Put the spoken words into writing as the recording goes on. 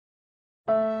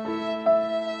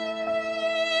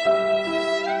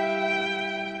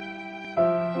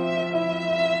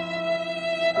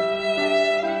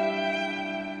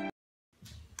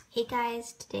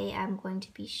guys, today I'm going to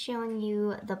be showing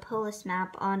you the Polus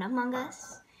map on Among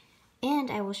Us, and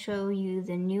I will show you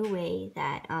the new way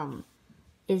that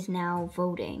is now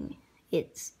voting.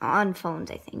 It's on phones,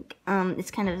 I think.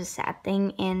 It's kind of a sad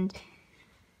thing, and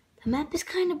the map is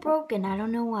kind of broken. I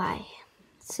don't know why.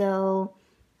 So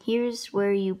here's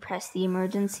where you press the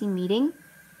emergency meeting,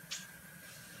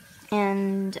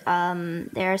 and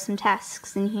there are some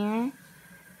tasks in here.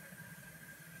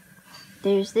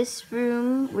 There's this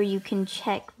room where you can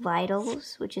check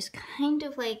vitals, which is kind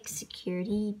of like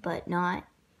security, but not.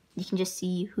 You can just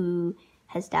see who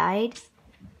has died.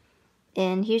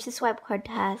 And here's the swipe card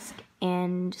task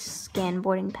and scan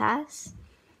boarding pass.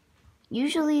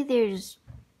 Usually there's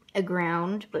a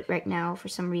ground, but right now for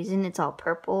some reason it's all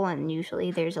purple, and usually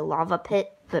there's a lava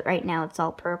pit, but right now it's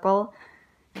all purple.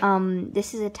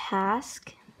 This is a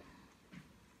task.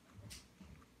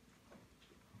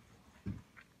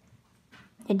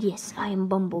 And yes, I am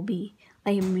Bumblebee.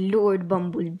 I am Lord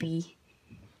Bumblebee.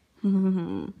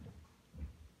 So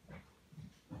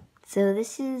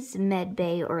this is med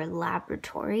bay or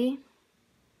laboratory.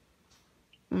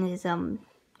 And there's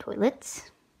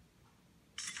toilets.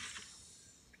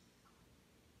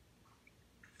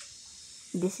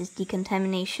 This is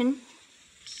decontamination.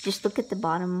 Just look at the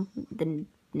bottom, the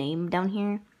name down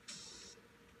here.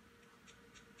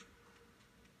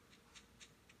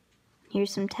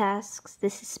 Here's some tasks.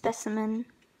 This is specimen.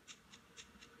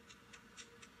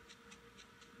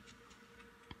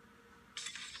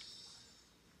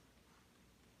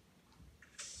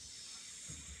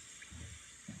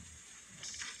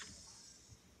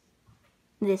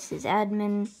 This is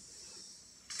admin.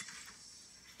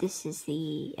 This is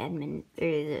the admin, or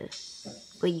the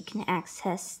way you can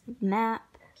access the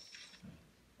map.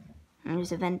 And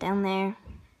there's a vent down there.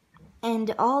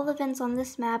 And all the vents on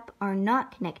this map are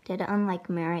not connected, unlike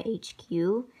Mara HQ.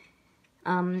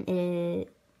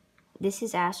 This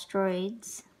is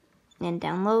asteroids and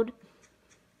download.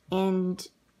 And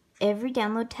every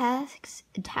download task,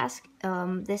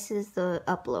 this is the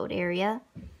upload area.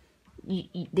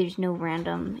 There's no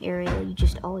random area, you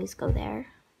just always go there.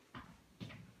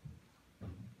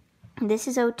 This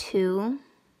is O2.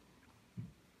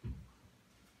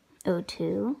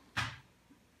 O2.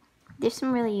 There's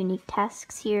some really unique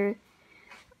tasks here.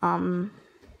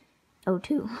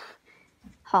 O2.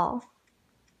 Hall.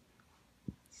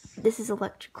 This is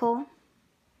electrical.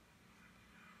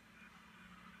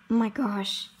 Oh my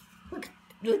gosh. Look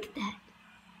at that.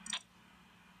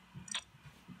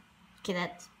 Okay,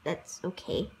 that's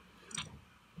okay.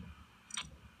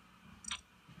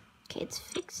 Okay, it's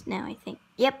fixed now, I think.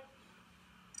 Yep.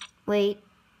 Wait.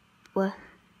 What?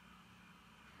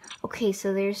 Okay,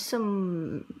 so there's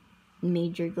some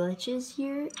major glitches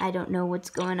here. I don't know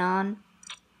what's going on.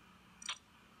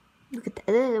 Look at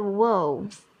that. Whoa.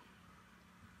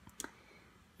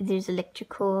 There's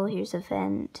electrical. Here's a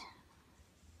vent.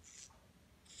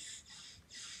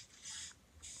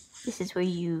 This is where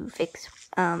you fix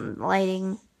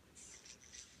lighting.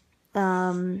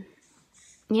 You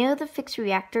know the fix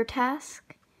reactor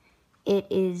task? It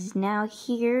is now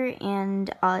here,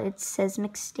 and it's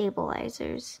seismic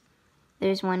stabilizers.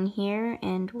 There's one here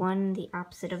and one the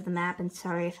opposite of the map, and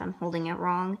sorry if I'm holding it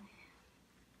wrong.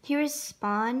 Here is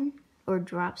spawn or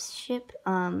drop ship. Okay,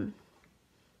 I'm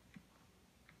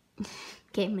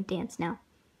gonna dance now.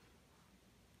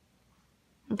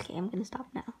 Okay, I'm gonna stop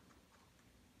now.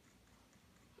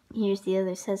 Here's the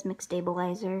other seismic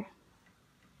stabilizer.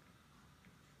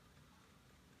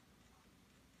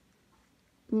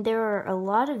 There are a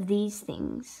lot of these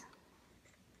things.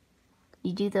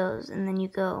 You do those and then you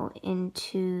go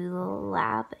into the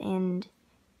lab and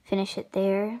finish it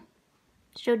there.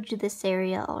 Showed you this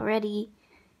area already.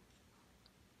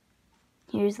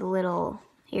 Here's a little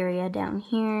area down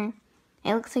here.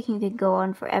 It looks like you could go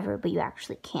on forever, but you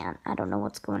actually can't. I don't know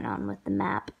what's going on with the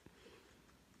map.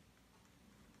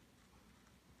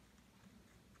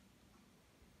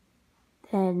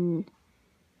 Then,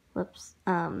 whoops,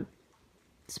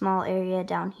 small area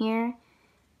down here.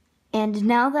 And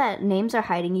now that names are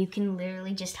hiding, you can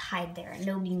literally just hide there and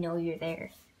nobody know you're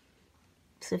there.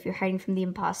 So if you're hiding from the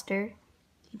imposter,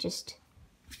 you just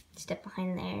step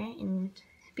behind there and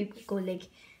people go like,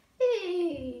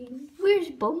 hey,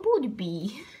 where's Bumblebee?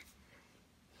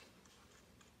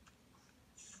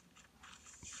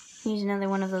 Here's another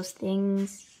one of those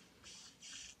things.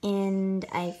 And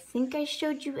I think I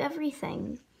showed you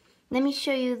everything. Let me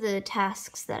show you the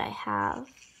tasks that I have.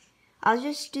 I'll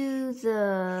just do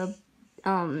the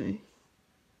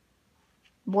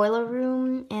boiler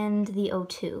room and the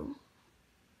O2.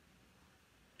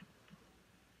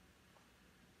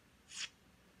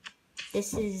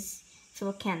 This is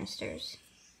little canisters.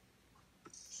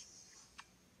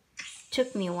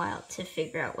 Took me a while to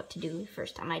figure out what to do the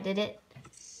first time I did it.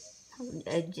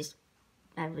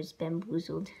 I was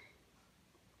bamboozled.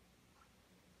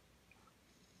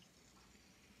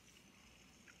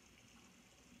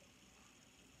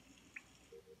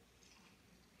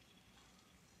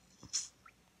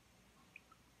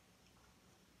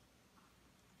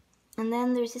 And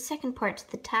then there's a second part to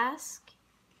the task.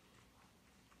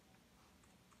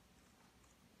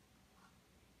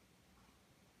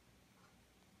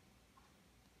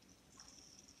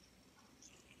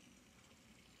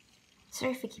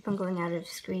 Sorry if I keep on going out of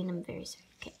screen, I'm very sorry.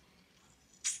 Okay.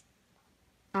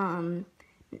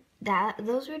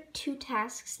 Those were 2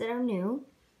 tasks that are new.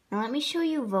 Now let me show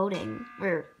you voting,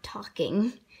 or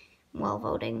talking while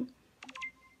voting.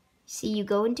 See, you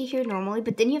go into here normally,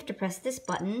 but then you have to press this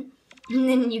button, and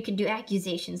then you can do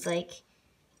accusations like,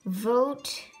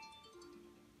 vote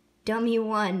dummy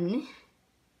 1,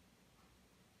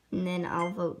 and then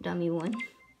I'll vote dummy 1.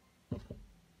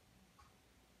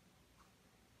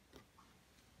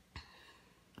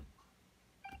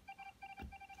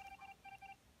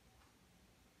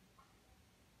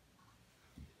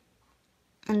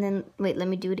 And then, wait, let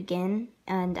me do it again,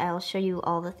 and I'll show you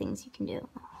all the things you can do.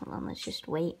 Hold on, let's just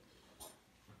wait.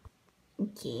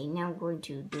 Okay, now we're going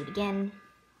to do it again.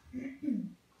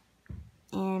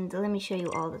 And let me show you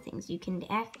all the things. You can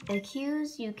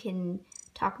accuse, you can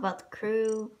talk about the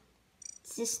crew,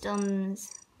 systems,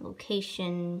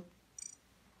 location,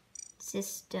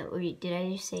 system, or did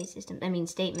I just say system? I mean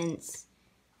statements,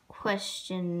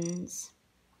 questions,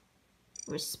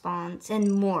 response,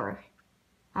 and more.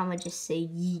 I'm gonna just say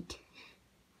yeet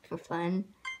for fun.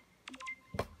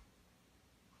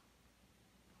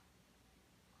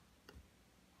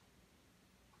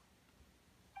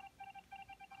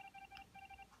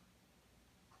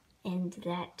 And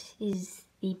that is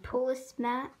the Polus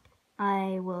map.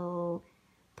 I will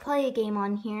play a game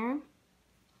on here,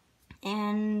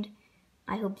 and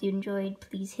I hope you enjoyed.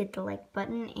 Please hit the like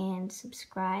button and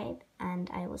subscribe, and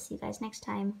I will see you guys next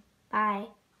time. Bye.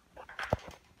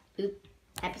 Oop.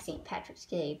 Happy St. Patrick's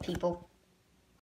Day, people.